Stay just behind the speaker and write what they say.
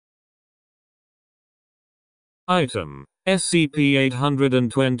Item: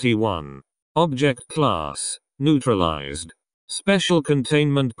 SCP-821. Object Class: Neutralized. Special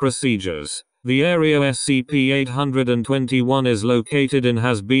Containment Procedures. The area SCP-821 is located in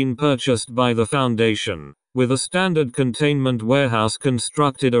has been purchased by the Foundation, with a standard containment warehouse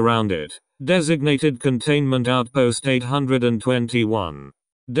constructed around it, designated Containment Outpost 821.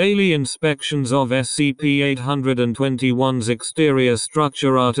 Daily inspections of SCP-821's exterior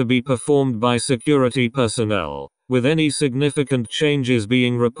structure are to be performed by security personnel, with any significant changes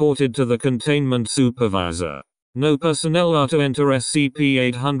being reported to the containment supervisor. No personnel are to enter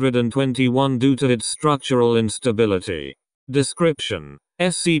SCP-821 due to its structural instability. Description: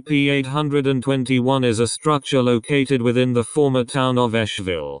 SCP-821 is a structure located within the former town of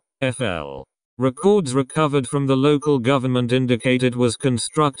Eschville, FL. Records recovered from the local government indicate it was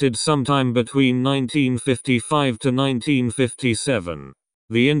constructed sometime between 1955 to 1957.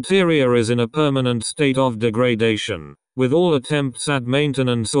 The interior is in a permanent state of degradation, with all attempts at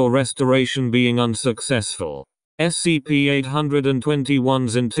maintenance or restoration being unsuccessful.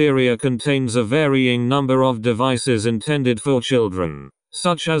 SCP-821's interior contains a varying number of devices intended for children,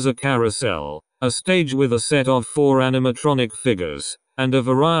 such as a carousel, a stage with a set of 4 animatronic figures, and a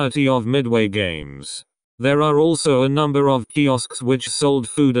variety of midway games. There are also a number of kiosks which sold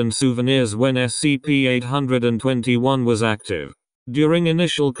food and souvenirs when SCP-821 was active. During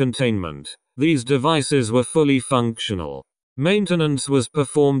initial containment, these devices were fully functional. Maintenance was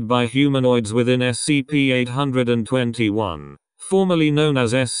performed by humanoids within SCP-821, formerly known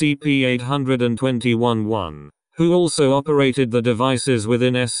as SCP-821-1, who also operated the devices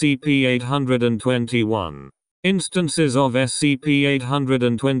within SCP-821. Instances of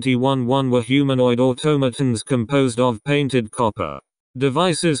SCP-821-1 were humanoid automatons composed of painted copper.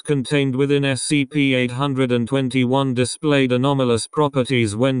 Devices contained within SCP-821 displayed anomalous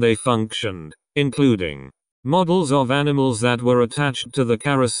properties when they functioned, including models of animals that were attached to the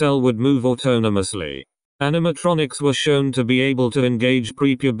carousel would move autonomously. Animatronics were shown to be able to engage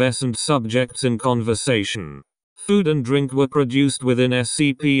prepubescent subjects in conversation. Food and drink were produced within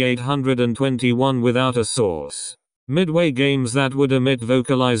SCP-821 without a source. Midway games that would emit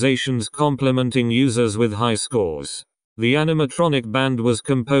vocalizations complimenting users with high scores. The animatronic band was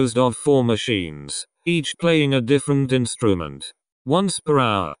composed of 4 machines, each playing a different instrument. Once per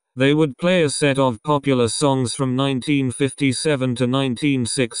hour, they would play a set of popular songs from 1957 to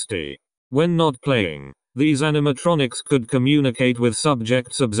 1960. When not playing, these animatronics could communicate with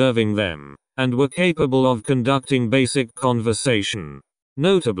subjects observing them, and were capable of conducting basic conversation.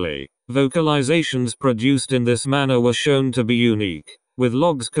 Notably, vocalizations produced in this manner were shown to be unique, with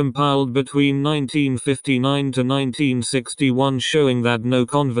logs compiled between 1959 to 1961 showing that no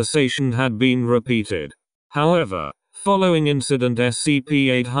conversation had been repeated. However, following incident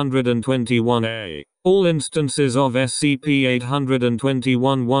SCP-821-A, all instances of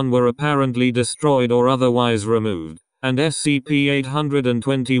SCP-821-1 were apparently destroyed or otherwise removed, and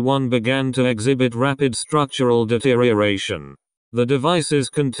SCP-821 began to exhibit rapid structural deterioration. The devices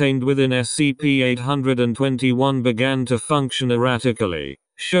contained within SCP-821 began to function erratically,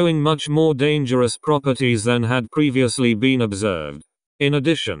 showing much more dangerous properties than had previously been observed. In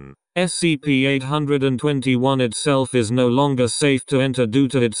addition, SCP-821 itself is no longer safe to enter due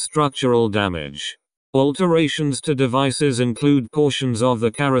to its structural damage. Alterations to devices include portions of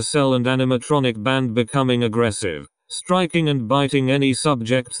the carousel and animatronic band becoming aggressive, striking and biting any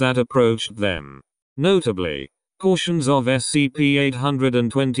subjects that approached them. Notably, portions of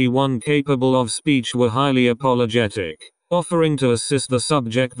SCP-821 capable of speech were highly apologetic, offering to assist the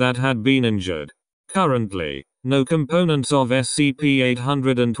subject that had been injured. Currently, no components of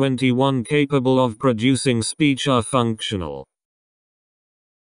SCP-821 capable of producing speech are functional.